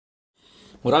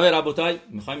مرا ربوتای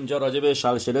میخوایم اینجا راجع به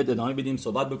شلشلت ادامه بدیم،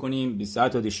 صحبت بکنیم. 20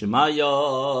 تا دیشما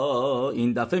یا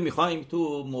این دفعه میخوایم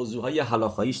تو موضوعهای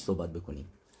هلاخاییش صحبت بکنیم.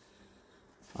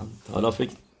 حالا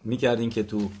فکر میکردیم که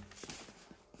تو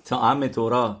طعم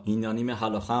تورا این یانیم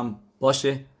هلاخم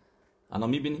باشه. الان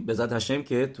میبینیم به ذات هشم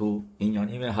که تو این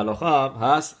یانیم هلاخم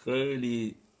هست،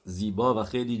 خیلی زیبا و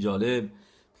خیلی جالب.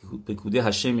 به کوده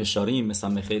هشم یشاریم مثل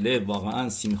مخیله، واقعا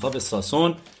سیمخا به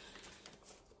ساسون.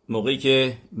 موقعی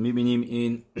که میبینیم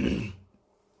این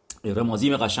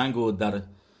رمازیم قشنگ و در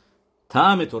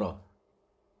طعم تورا،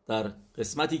 در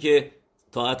قسمتی که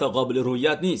طاعت قابل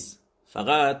رویت نیست،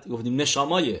 فقط گفتیم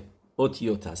نشامای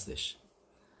اوتیوت هستش.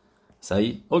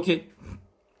 صحیح؟ اوکی.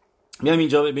 میام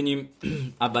اینجا ببینیم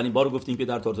اولین بار گفتیم که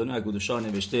در تورتانی اگودوشا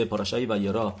نوشته پاراشای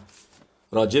ویرا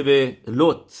راجع به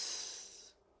لوط.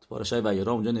 پاراشای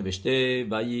ویرا اونجا نوشته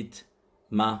ویت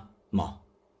ما،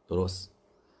 درست؟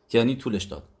 یعنی طولش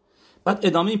داد. بعد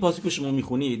ادامه این پاسو که شما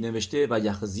میخونید نوشته و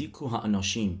یخزیکو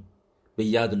هاناشیم به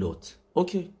ید لوط.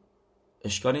 اوکی،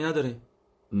 اشکالی نداره،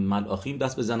 ملاخیم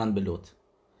دست بزنن به لوط.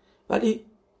 ولی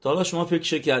تا حالا شما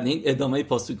فکر کردین ادامه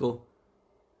پاسو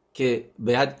که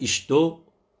باید اشتو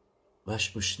و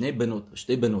شپشنه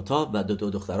بنوتا و دو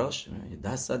دختراش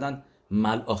دست زدن،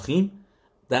 ملاخیم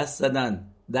دست زدن،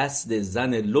 دست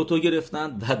زن لوطو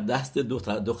گرفتن و دست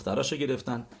دختراشو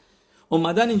گرفتن،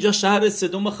 اومدن اینجا شهر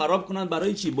سدوم خراب کنن.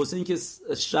 برای چی؟ واسه اینکه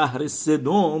شهر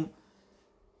سدوم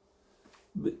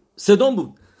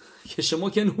بود که شما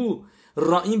کنو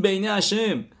رائیم بین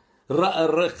هشم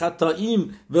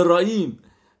خطائیم و رائیم.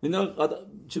 اینا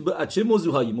چه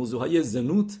موضوعهای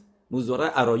زنوت، موضوع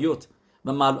عرایوت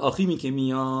و ملاخیمی که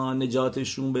میان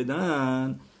نجاتشون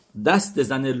بدن، دست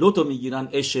زن لوطو میگیرن،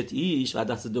 اشت ایش و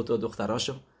دست دوتا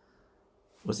دختراشو.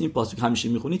 واسه این پاسو که همیشه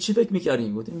میخونید چی فکر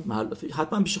میکردین؟ گفتیم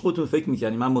حتما پیش خودتون فکر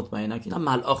میکردین، من مطمئنم که اینا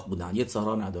ملاخ بودن، یه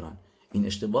څارا ندارن. این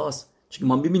اشتباهه، چون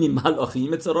ما میبینیم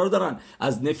ملاخیم څارا دارن.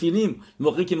 از نفیلیم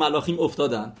موقعی که ملاخیم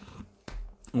افتادن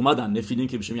اومدن، نفیلیم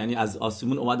که بشیم یعنی از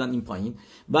آسمون اومدن این پایین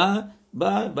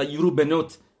و یورو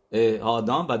بنوت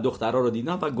آدم و دخترها رو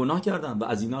دیدن و گناه کردن و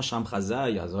از اینا شمخزه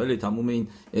از حال تموم این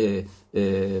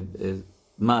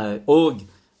اوگ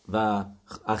و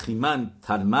اخیمن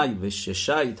تلمی و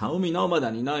ششای تمام اینا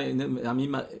اومدن. اینا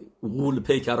همین غول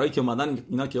پیکرایی که اومدن،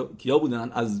 اینا کیا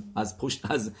بودن؟ از پشت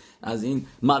از این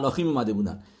ملاخیم اومده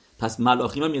بودن. پس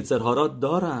ملاخیم هم یه سرهارا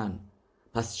دارن.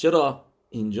 پس چرا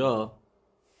اینجا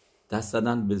دست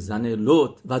دادن به زن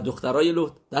لوط و دخترای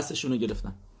لوط دستشونو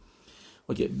گرفتن؟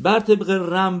 اوکی. بر طبق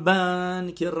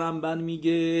رمبن که رمبن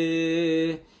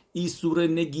میگه ایسور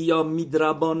نگیا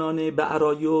میدربانانه به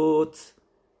عرایوت،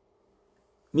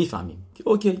 میفهمیم که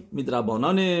اوکی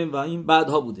میدربانانه و این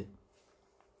بعدها بوده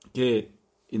که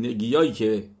نگیایی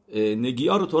که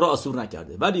نگیا رو تورا آسور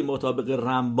نکرده. ولی مطابق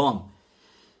رمبان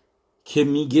که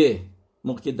میگه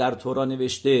موقع که در تورا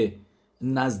نوشته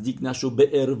نزدیک نشو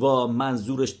به اروا،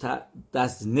 منظورش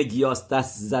دست نگیاست،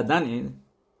 دست زدنه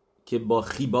که با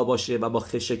خیبا باشه و با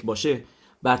خشک باشه.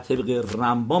 بر طبق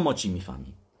رمبان ما چی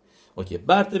میفهمیم؟ اوکی،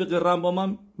 بر طبق رمبان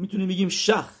ما میتونیم بگیم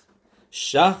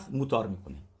شخ موتار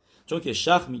میکنه، چون که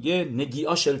شخ میگه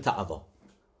نگیاه شل تعوا.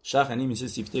 شخ یعنی مثل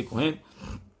سیفته کوهن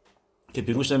که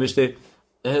پیروش نوشته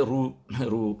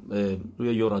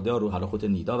روی یوراده ها، رو حلاخوت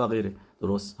نیدا و غیره،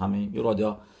 درست؟ همه یوراده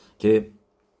ها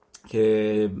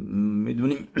که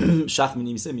میدونیم شخ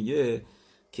مینویسه میگه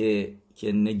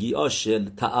که نگیاه شل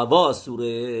تعوا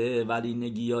سوره، ولی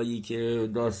نگیایی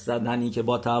که دست زدنی که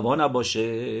با تعوا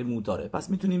نباشه موتاره. پس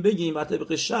میتونیم بگیم بر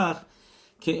طبق شخ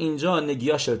که اینجا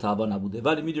نگیاه شل تعوا نبوده.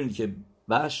 ولی میدونید که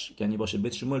بش یعنی باشه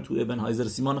بیت شمول تو ابن هایزر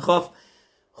سیمان خاف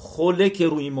خوله که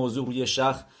روی موضوع روی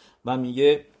شخ و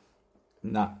میگه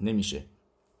نه نمیشه.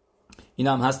 این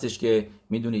هم هستش که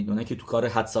میدونید اونه که تو کار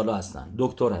حد سالا هستن،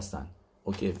 دکتر هستن،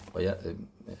 اوکی،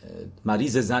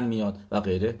 مریض زن میاد و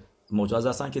غیره، مجاز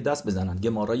هستن که دست بزنن.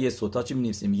 گمارای سوتا چی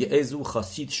می‌نویسه؟ میگه ازو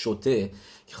خاصید شوته،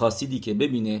 خاصیدی که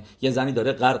ببینه یه زنی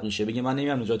داره غرق میشه بگه من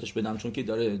نمیام نجاتش بدم چون که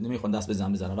داره نمیخواد دست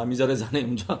بزنه و میذاره زنه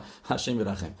اونجا هشم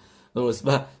میرخم، درست؟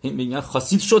 و میگن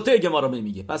خاصید شوته گمارا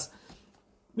میگه. پس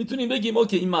میتونیم بگیم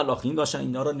اوکی این ملاخین داشتن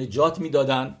اینا رو نجات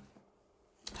میدادن،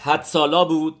 حد سالا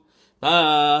بود،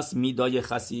 پس میدای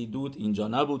خسیدود اینجا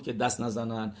نبود که دست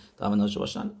نزنن تواناش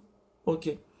باشن.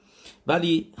 اوکی.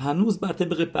 ولی هنوز بر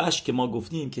طبق پش که ما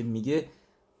گفتیم که میگه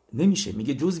نمیشه،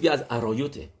 میگه جزوی از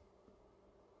عرایوته،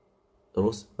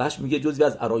 درست؟ بش میگه جزوی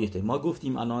از عرایوته. ما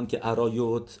گفتیم الان که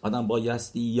عرایوت آدم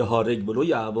بایستی یه هارگ بلو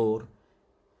یعور،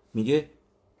 میگه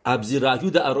ابزی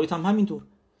رعیود عرایوت هم همینطور.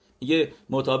 میگه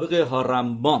مطابق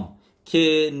هارمبام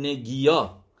که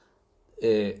نگیا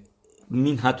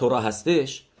مینها تورا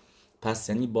هستش، پس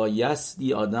یعنی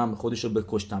بایستی آدم خودشو به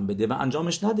کشتن بده و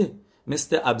انجامش نده.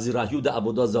 مثل ابزیرهیود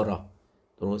عبودا زارا.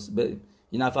 درست؟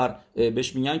 این نفر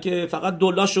بهش میگن که فقط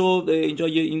دلاشو اینجا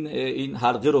این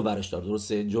حلقه رو ورش دار،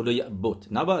 درسته؟ جلوی بت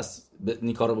نباید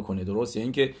این کارو بکنه، درست؟ یعنی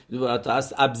اینکه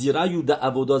از ابزیرهیود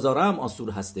عبودا زارا هم آسور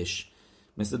هستش،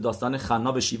 مثل داستان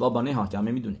خنا به شیوا بانه ها که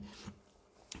همه میدونه.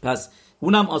 پس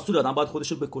اونم آسور آدم باید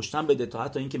خودشو به کشتن بده تا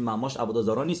حتی اینکه مماش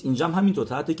عبادازارا نیست. اینجا هم همینطور،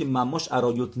 تا حتی که مماش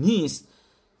ارایوت نیست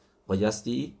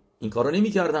بایستی این کارو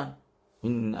نمی‌کردن.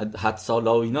 این حد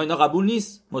سالا و اینا قبول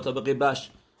نیست مطابق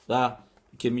بش و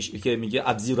که میگه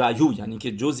ابزی رایو، یعنی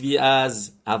که جزوی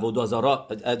از عبادازارا،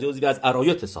 جزوی از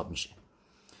ارایوت حساب میشه.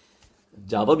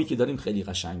 جوابی که داریم خیلی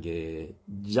قشنگه.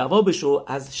 جوابشو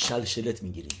از شلشلت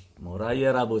میگیریم. مورای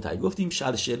ربوتای گفتیم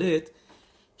شلشلت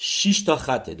 6 تا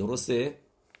خطه، درسته؟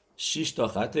 6 تا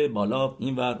خط بالا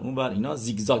اینور اونور اینا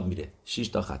زیگزاگ میره. 6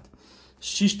 تا خط.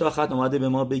 6 تا خط اومده به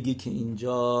ما بگه که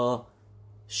اینجا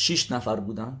 6 نفر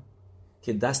بودن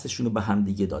که دستشونو به هم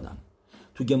دیگه دادن.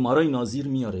 تو گمارای نازیر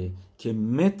میاره که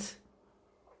مت،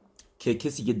 که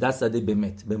کسی که دست زده به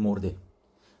مت، به مرده،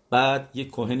 بعد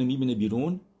یک کاهن میبینه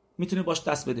بیرون، میتونه باش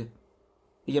دست بده.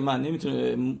 دیگه من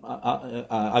نمیتونه،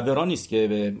 عبران نیست که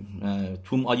به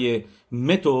توم آیه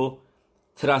متو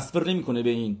ترانسفر نمیکنه به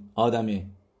این آدمه،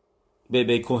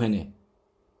 به کهنه،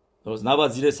 درست؟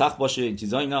 نباید زیر سخت باشه این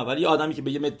چیزا اینا، ولی آدمی که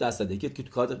به یه مت دست داده که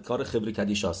تو کار خبر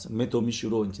کدیشاست، متو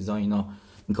میشوره این چیزا اینا،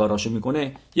 این کاراشو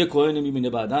میکنه، یه کهن میبینه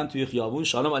بعدن توی خیابون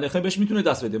شالام علیکم بهش میتونه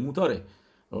دست بده، موتاره،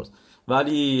 درست؟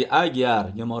 ولی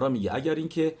اگر یه مارا میگه اگر این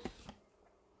که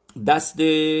دست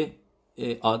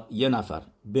یه نفر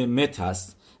به مت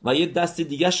هست و یه دست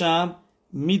دیگه‌ش هم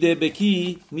میده به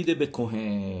کی؟ میده به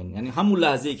کهن. یعنی همون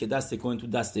لحظه‌ای که دست کهن تو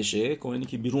دستشه، کهنی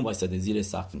که بیرون وایساده زیر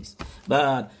سقف نیست،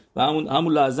 بعد و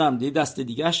همون لحظه هم دست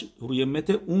دیگه‌ش روی مت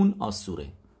اون آسوره.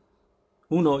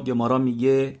 اونو گمارا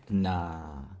میگه نه.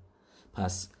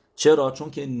 پس چرا؟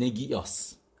 چون که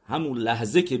نگیاست، همون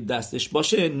لحظه که دستش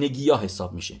باشه نگیا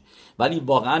حساب میشه. ولی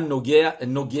واقعا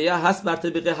نگیا هست بر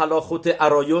طبق حلاخوت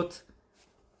ارایوت؟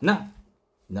 نه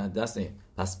دست نه.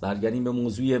 پس برگردیم به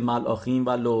موضوع ملاخیم و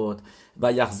لوط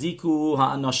و یخزیکو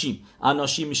ها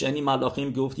اناشیم میشه، یعنی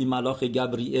ملاخیم گفتیم ملاخ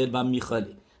گبریئل و میخائیل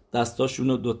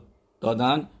دستاشونو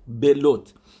دادن به لوط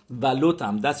و لوط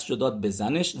هم دستشو داد به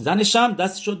زنش هم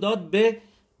دستشو داد به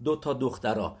 2 تا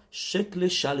دخترها. شکل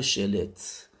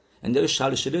شلشلت، یعنی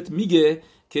شلشلت میگه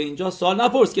که اینجا سوال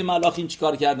نپرس که ملاخیم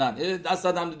چیکار کردن، دست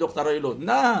دادن به دخترای لوط،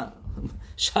 نه.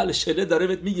 شلشله داره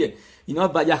بهت میگه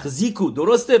اینا و یخزیکو،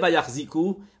 درسته؟ و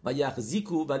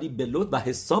یخزیکو ولی به لوط و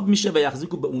حساب میشه و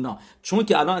یخزیکو به اونا، چون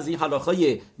که الان از این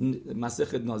حلاخای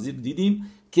مسخ نازیر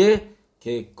دیدیم که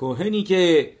کهنی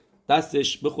که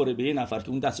دستش بخوره به یه نفر که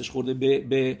اون دستش خورده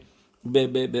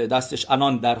به دستش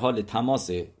الان در حال تماس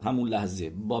همون لحظه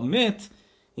با مت،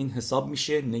 این حساب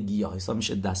میشه نگیا، حساب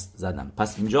میشه دست زدن.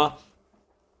 پس اینجا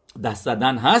دست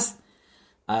زدن هست،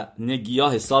 نگیا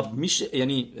حساب میشه،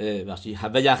 یعنی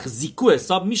و یخزیکو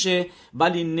حساب میشه،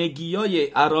 ولی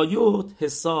نگیای ارایوت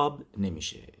حساب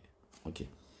نمیشه. اوکی،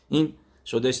 این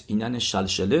شدش اینن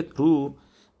شلشلت رو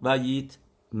و ییت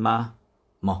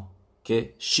ما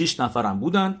که 6 نفرم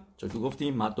بودن، چون که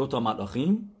گفتیم 2 تا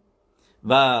ملاخیم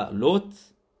و لوط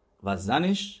و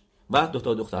زنش و 2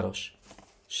 تا دختراش،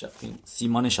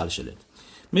 سیمان شلشلت.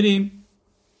 میریم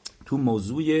تو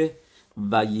موضوع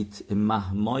ویت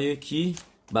مهمای کی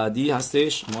بعدی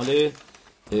هستش، مال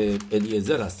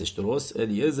الیعزر هستش، درست؟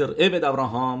 الیعزر عبد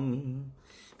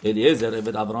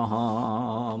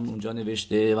ابراهام اونجا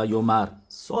نوشته و یومر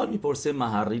سوال میپرسه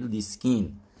محریل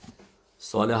دیسکین،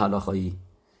 سوال هلاخایی،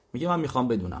 میگه من میخوام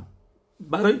بدونم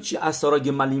برای چی اسارا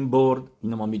گملین برد؟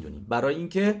 اینو ما میدونیم، برای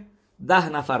اینکه 10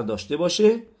 نفر داشته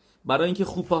باشه، برای اینکه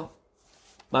خوپا،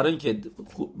 برای اینکه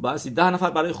باعثی 10 نفر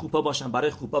برای خوپا باشن، برای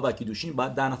خوپا و کیدوشین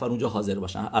باید 10 نفر اونجا حاضر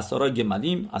باشن. اسارا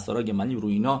گملیم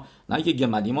روی اینا، نه که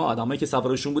گملیم ها آدمایی که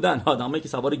سوارشون بودن، آدمایی که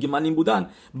سوار گملیم بودن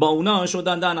با اونا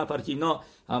شدن 10 نفر که اینا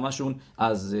همشون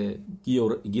از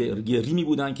گیریمی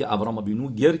بودن که ابراهام ابینو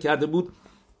گیر کرده بود.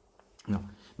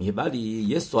 میگه ولی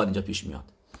یه سوال اینجا پیش میاد،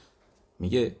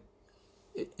 میگه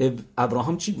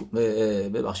ابراهام چی بود؟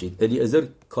 ببخشید الیعزر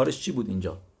کارش چی بود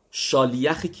اینجا؟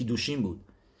 شالیخ کیدوشین بود.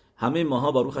 همه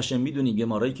ماها باروخ هشم میدونیم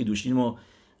گمارای کیدوشین و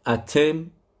اتم،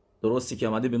 درستی که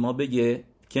اومده به ما بگه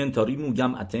کن تاری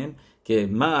موگم اتم، که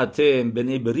ما اتم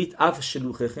بنی بریت اف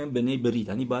شلوخخم بنی بریت،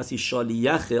 یعنی بایستی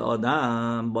شالیخ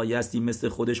آدم بایستی مثل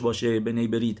خودش باشه بنی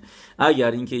بریت.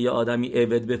 اگر اینکه یه آدمی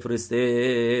عبد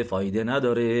بفرسته فایده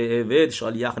نداره، عبد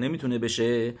شالیخ نمیتونه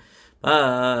بشه.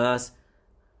 پس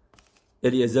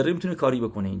الیعزر میتونه کاری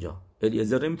بکنه اینجا،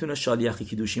 الیعزر میتونه شالیخ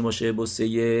کیدوشین باشه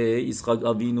بسه اسحاق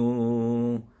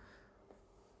آوینو.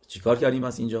 چیکار کردیم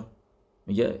از اینجا؟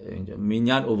 میگه اینجا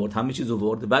مینیان اوورد، همه چیز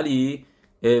اوورد، ولی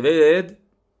عبد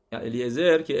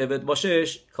الیعزر که عبد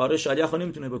باشش کار شلیخ رو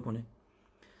نمیتونه بکنه.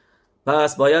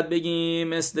 پس باید بگیم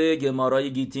مثل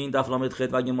گمارای گیتین دفلامت خط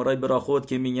و گمارای براخوت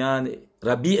که میگن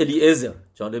ربی الیعزر،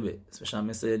 جالبه اسمش هم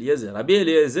مثل الیعزر، ربی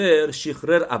الیعزر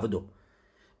شیخرر عبدو،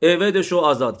 عبدشو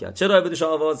آزاد کرد. چرا عبدشو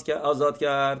آزاد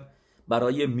کرد؟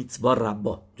 برای میتوا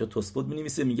ربا. جا توسفوت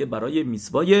می‌نویسه میگه برای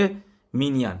میتوای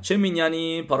مینین. چه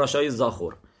مینینی؟ پاراشای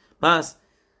زاخور. پس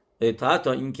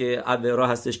تا اینکه عبرا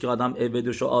هستش که آدم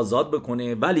عبدشو آزاد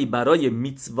بکنه، ولی برای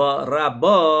میتوا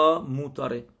ربا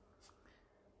موتاره.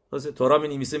 واسه تورا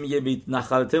می‌نویسه میگه بیت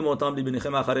نخلته موتام لی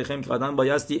بنخم اخرخم که آدم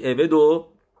بایستی عبدو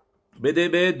بده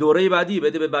به دوره بعدی،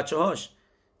 بده به بچه‌هاش،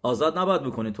 آزاد نباید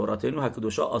بکنه. تورات اینو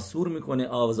حکدوشا آسور میکنه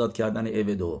آزاد کردن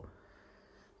عبدو،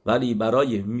 ولی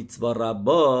برای میتوا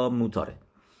ربا موتاره.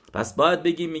 پس باید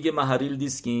بگیم میگه مهریل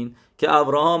دیسکین که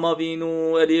ابراهام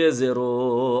آوینو الیعزر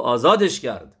رو آزادش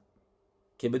کرد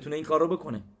که بتونه این کار رو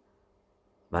بکنه،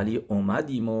 ولی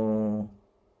اومدیم و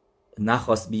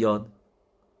نخواست بیاد،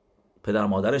 پدر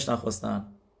مادرش نخواستن،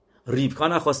 ریبکا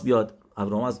نخواست بیاد.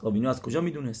 ابراهام از آوینو از کجا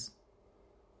میدونست؟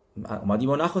 اومدیم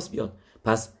و نخواست بیاد.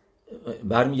 پس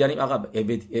برمیگردیم عقب.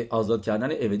 آزاد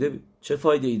کردن عبده چه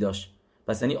فایده ای داشت؟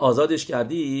 پس یعنی آزادش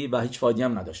کردی و هیچ فایده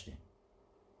هم نداشته.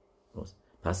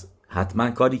 پس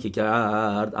حتما کاری که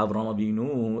کرد ابراهام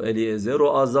آوینو الیعزر رو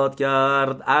آزاد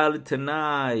کرد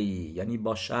التنای، یعنی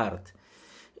با شرط.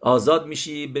 آزاد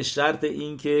میشی به شرط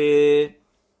اینکه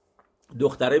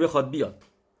دختره بخواد بیاد.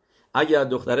 اگر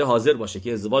دختره حاضر باشه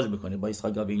که ازدواج بکنه با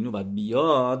اسحاق آوینو و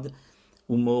بیاد،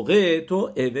 اون موقع تو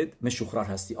عبد مشخرر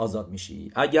هستی، آزاد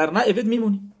میشی. اگر نه عبد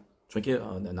میمونی، چون که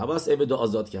نباید عبد رو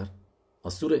آزاد کرد،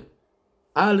 آسوره.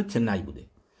 التنای بوده.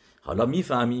 حالا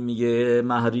میفهمی میگه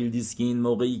مهریل دیسکین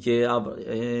موقعی که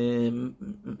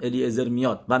الیعزر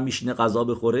میاد و میشینه غذا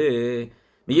بخوره،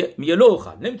 میگه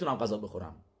لوخل نمیتونم غذا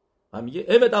بخورم، و میگه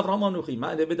عبد ابراهام آنوخی، من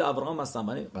عبد ابراهام هستم،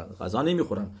 من غذا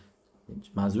نمیخورم.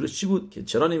 منظورش چی بود که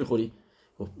چرا نمیخوری؟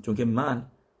 چون که من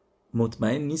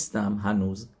مطمئن نیستم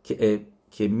هنوز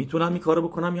که میتونم این کارو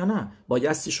بکنم یا نه.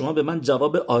 بایستی شما به من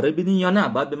جواب آره بدین یا نه.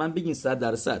 باید به من بگین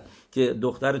 100% که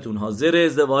دخترتون حاضر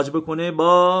ازدواج بکنه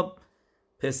با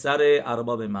پسر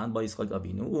ارباب من، با اسحاق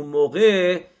آوینو. اون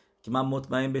موقع که من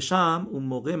مطمئن بشم، اون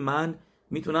موقع من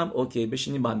میتونم اوکی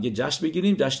بشینیم با هم یه جشن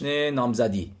بگیریم، جشن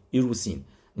نامزدی ایروسین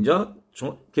اینجا،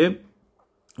 چون که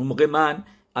اون موقع من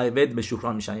عبد به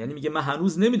شکران میشن. یعنی میگه من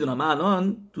هنوز نمیدونم من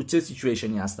الان تو چه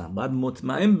سیچویشنی هستم، باید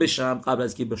مطمئن بشم قبل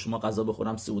از که به شما غذا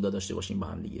بخورم سعودا داشته باشیم با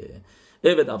هم دیگه.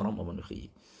 عبد ابراهام آمونوخی.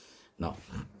 نه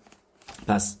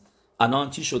پس الان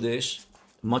چی شدش؟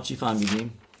 ما چی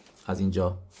فهمیدیم از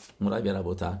اینجا مرای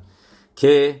ربوتر؟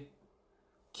 که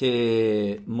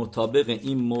مطابق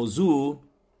این موضوع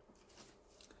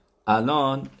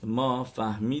الان ما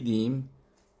فهمیدیم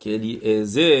که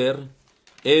الیعزر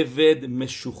عبد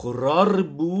مشخرر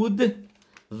بود،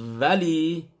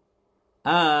 ولی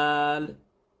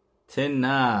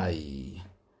التنای.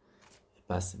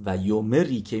 پس و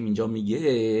یومری که اینجا میگه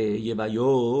یه و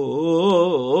یومر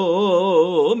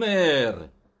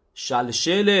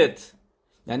شلشلت،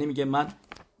 یعنی میگه من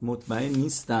مطمئن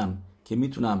نیستم که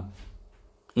میتونم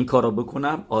این کار رو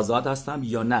بکنم، آزاد هستم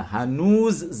یا نه،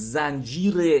 هنوز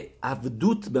زنجیر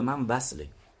عبدوت به من وصله،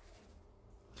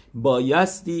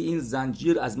 بایستی این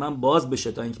زنجیر از من باز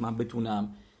بشه تا اینکه من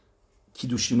بتونم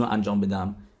کیدوشین رو انجام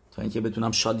بدم، تا اینکه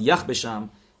بتونم شالیخ بشم.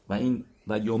 و این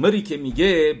و یومری که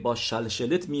میگه با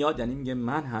شلشلت میاد، یعنی میگه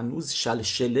من هنوز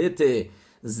شلشلت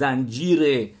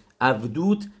زنجیر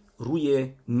عبدوت روی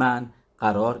من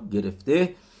قرار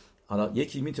گرفته. حالا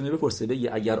یکی میتونه بپرسه بگه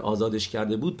اگر آزادش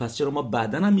کرده بود پس چرا ما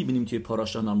بعداً هم میبینیم که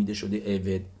پاراشا نامیده شده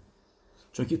عبد؟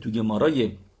 چون که تو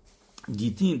گمارای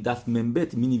گیتین دف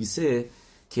منبت مینویسه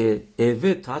که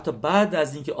عبد تا حتی بعد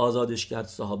از اینکه آزادش کرد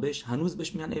صاحبش هنوز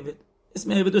بهش میگن عبد،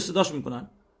 اسم عبد رو صداش میکنن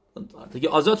دیگه،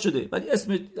 آزاد شده ولی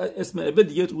اسم عبد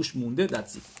دیگه روش مونده.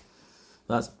 دتسی.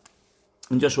 پس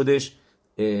اینجا شدش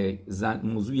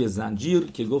موضوع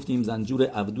زنجیر که گفتیم زنجیر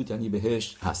عبدوت یعنی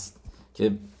بهش هست،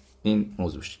 که این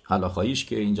موضوعش حلاخاییش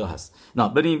که اینجا هست. نه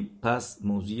بریم پس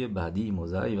موضوع بعدی،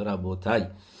 موضوعی و ربوتای.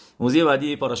 موضوع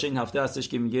بعدی پاراشه این هفته هستش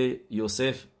که میگه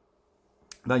یوسف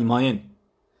و ایماین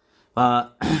و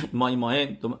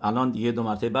ایماین الان دیگه دو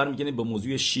مرتبه برمیگردیم به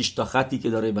موضوع 6 تا خطی که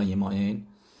داره و ایماین.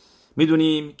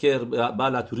 میدونیم که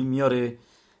بالاتوری میاره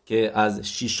که از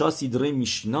 6 سیدره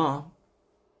میشنا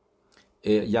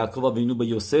یعقوب آوینو به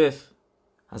یوسف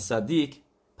صدیق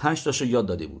 5 تاشو یاد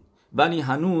داده بود، ولی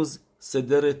هنوز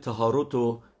صدر طهارت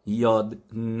رو یاد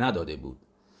نداده بود.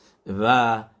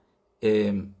 و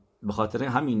به خاطر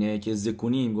همینه که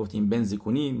زکونیم گفتیم بن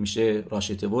زکونیم میشه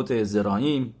راشتبوت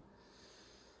زرایم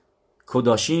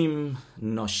کداشیم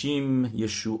ناشیم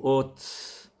یشوعات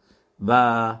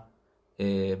و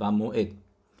موعد.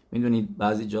 میدونید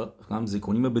بعضی جا هم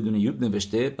زکونیم بدون یود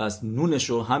نوشته، پس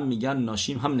نونشو هم میگن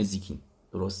ناشیم هم نزیکین،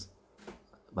 درست؟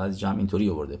 بعضی جا هم اینطوری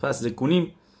آورده. پس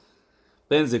زکونیم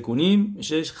بن زکونیم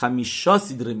میشه خمیشا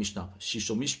سیدره میشنا.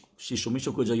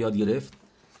 شیشمیشو کجا یاد گرفت؟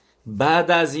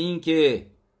 بعد از این که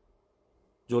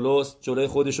جلوی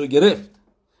خودشو گرفت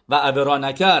و عبرا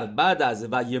نکرد، بعد از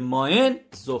و یه ماین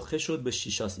زخه شد به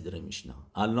شیشا سیدره میشنا.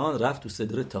 الان رفت تو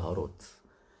صدر طهارت،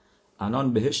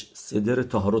 الان بهش صدر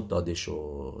طهارت داده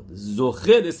شد،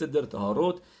 زخه به صدر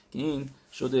طهارت که این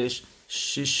شدش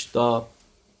 6 تا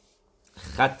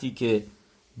خطی که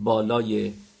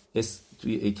بالای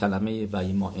توی کلمه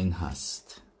ویمائن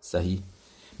هست. صحیح.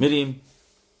 میریم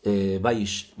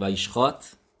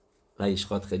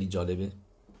ویشخات خیلی جالبه.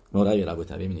 نورای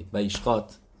ربوتا ببینید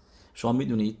ویشخات، شما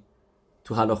میدونید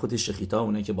تو حلاخوت شخیتا،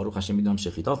 اونه که باروخ هشم میدونم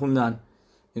شخیتا خوندن،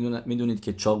 میدونید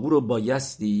که چاقو رو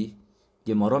بایستی،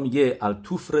 گمارا میگه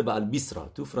التوفره و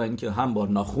البیسرا. توفره این که هم با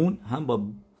ناخون هم با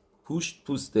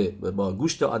پوست با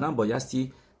گوشت آدم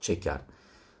بایستی چک کرد،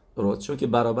 درست؟ چون که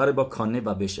برابر با کانه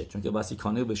و بشه، چون که واسه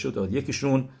کانه و بشه داد.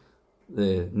 یکیشون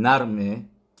نرمه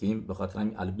که این به خاطر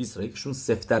همین البیسرا، یکیشون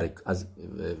سفتره از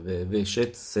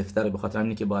وشت سفتره به خاطر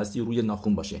همینه که بایستی روی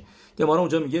ناخون باشه. گمارا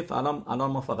اونجا میگه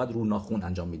الان ما فقط رو ناخون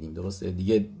انجام میدیم، درسته؟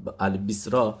 دیگه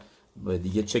البیسرا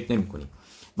دیگه چک نمی‌کنیم.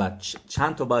 بعد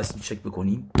چند تا بایستی چک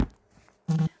بکنیم،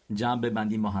 جمع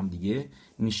ببندیم ما هم دیگه،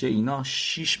 میشه اینا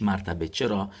 6 مرتبه.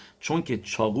 چرا؟ چون که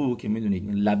چاقو که میدونید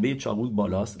لبه چاقو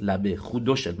بالاست، لبه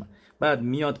خودو شد، بعد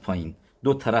میاد پایین،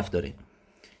 دو طرف داره،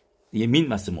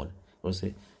 یمین و شمال،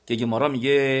 درسته؟ که گمارا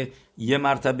میگه یه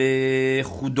مرتبه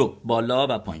خودو بالا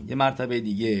و پایین، یه مرتبه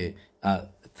دیگه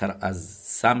از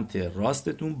سمت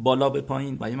راستتون بالا به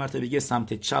پایین و یه مرتبه دیگه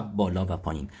سمت چپ بالا و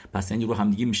پایین. پس این رو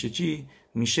هم دیگه میشه چی؟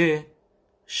 میشه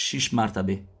 6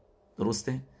 مرتبه،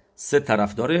 درسته؟ 3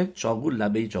 طرف داره چاقو،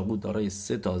 لبه چاقو دارای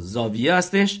 3 تا زاویه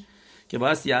هستش که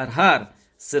باید هر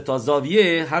 3 تا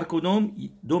زاویه هر کدوم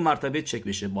 2 مرتبه چک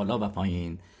بشه بالا و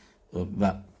پایین.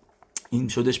 و این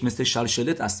شدش مثل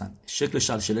شلشلت هستن، شکل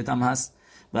شلشلت هم هست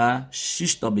و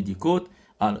 6 تا بدیکوت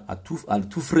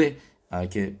التوفره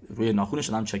که روی ناخونش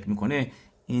هم چک میکنه.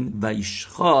 این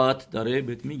ویشخات داره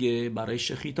بهت میگه برای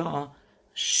شخیتا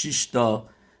 6 تا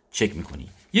چک میکنی.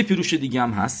 یه پیروش دیگه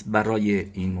هم هست برای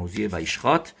این موضوع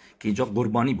ویشخات که اینجا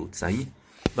قربانی بود، صحیح؟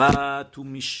 و تو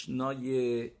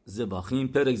میشنای زواخیم،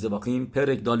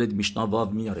 پرک دالد میشنا واو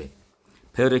میاره،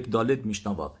 پرک دالد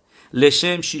میشنا واو.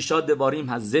 لشم 6 دواریم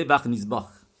هست زوخ نیزباخ.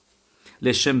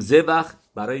 لشم زوخ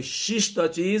برای 6 تا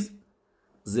چیز،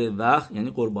 زوخ یعنی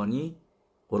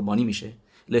قربانی میشه.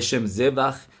 لشم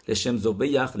زوخ، لشم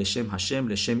زوبیخ، لشم هشم،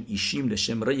 لشم ایشیم،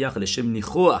 لشم ریخ، لشم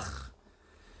نیخوخ.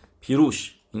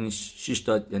 پیروش این 6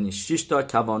 تا یعنی 6 تا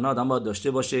کوانا آدم باید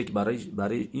داشته باشه که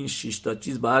برای این 6 تا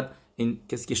چیز باید این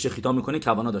کسی که شخیتا میکنه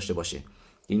کوانا داشته باشه.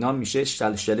 اینا میشه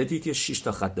شلشلتی که 6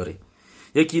 تا خط داره.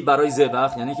 یکی برای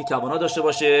زوخ یعنی که کوانا داشته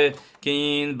باشه که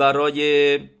این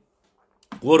برای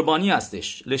قربانی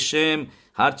هستش، لشم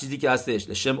هر چیزی که هستش،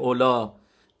 لشم اولا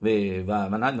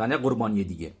و نه قربانی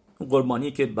دیگه، اون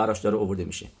قربانی که براش داره آورده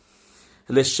میشه.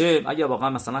 لشم اگه واقعا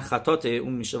مثلا خطاته،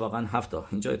 اون میشه واقعا 7 تا.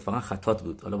 اینجا اتفاقا خطات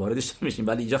بود، حالا واردش نمیشیم،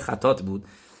 ولی اینجا خطات بود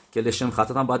که لشم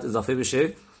خطات هم باید اضافه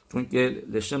بشه، چون که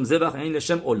لشم زبخ یعنی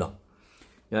لشم اولا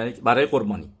یعنی برای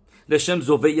قربانی. لشم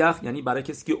زویخ یعنی برای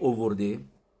کسی که آورده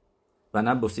و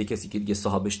نه واسه کسی که دیگه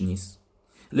صاحبش نیست.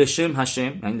 لشم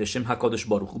هشم یعنی لشم حکادش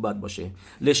باروخو باید باشه.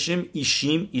 لشم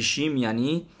ایشیم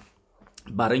یعنی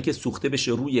برای اینکه سوخته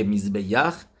بشه روی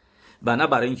میزبیخ و نه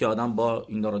برای اینکه آدم با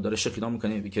این داره شخیدا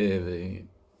میکنه که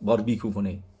باربیکو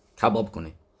کنه، کباب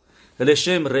کنه.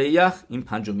 لشم ریخ این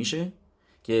پنجمیشه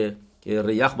که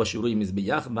ریخ باشه روی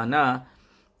میزبیخ و نه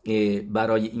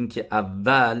برای اینکه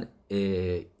اول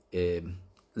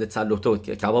لتسلوتو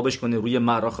که کبابش کنه روی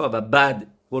مراخا و بعد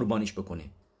قربانیش بکنه،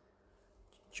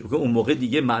 چون که اون موقع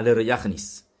دیگه معل ریخ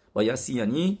نیست، باید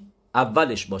یعنی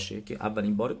اولش باشه که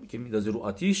اولین بار که میدازه رو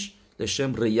آتیش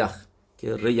لشم ریخ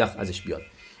که ریخ ازش بیاد.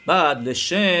 بعد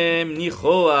لشم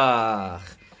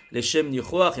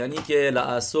نیخوخ یعنی که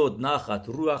لعصود نخت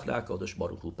روح لعکادش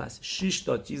باروخو. پس 6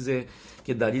 تا چیزه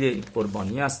که دلیل این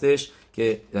قربانی هستش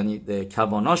که یعنی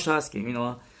کواناش هست که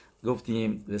اینا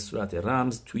گفتیم به صورت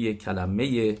رمز توی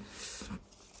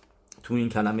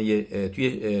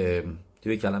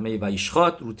کلمه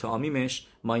ویشخات رو تعامیمش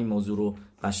ما این موضوع رو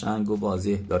قشنگ و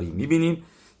واضح داریم میبینیم.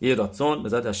 یه راتزون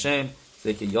بذات هشم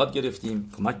که یاد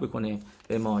گرفتیم کمک بکنه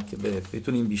به ما که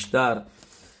بتونیم بیشتر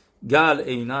گل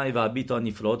اینای و بیتا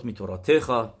نیفلات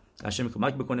میتوراتخا، هشم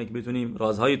کمک بکنه که بتونیم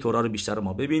رازهای تورا رو بیشتر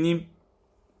ما ببینیم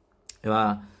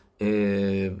و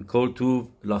כל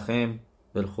טוב לכם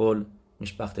ולכל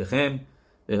משפחתכם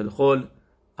ולכל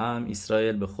עם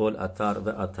ישראל בכל אתר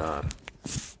ואתר.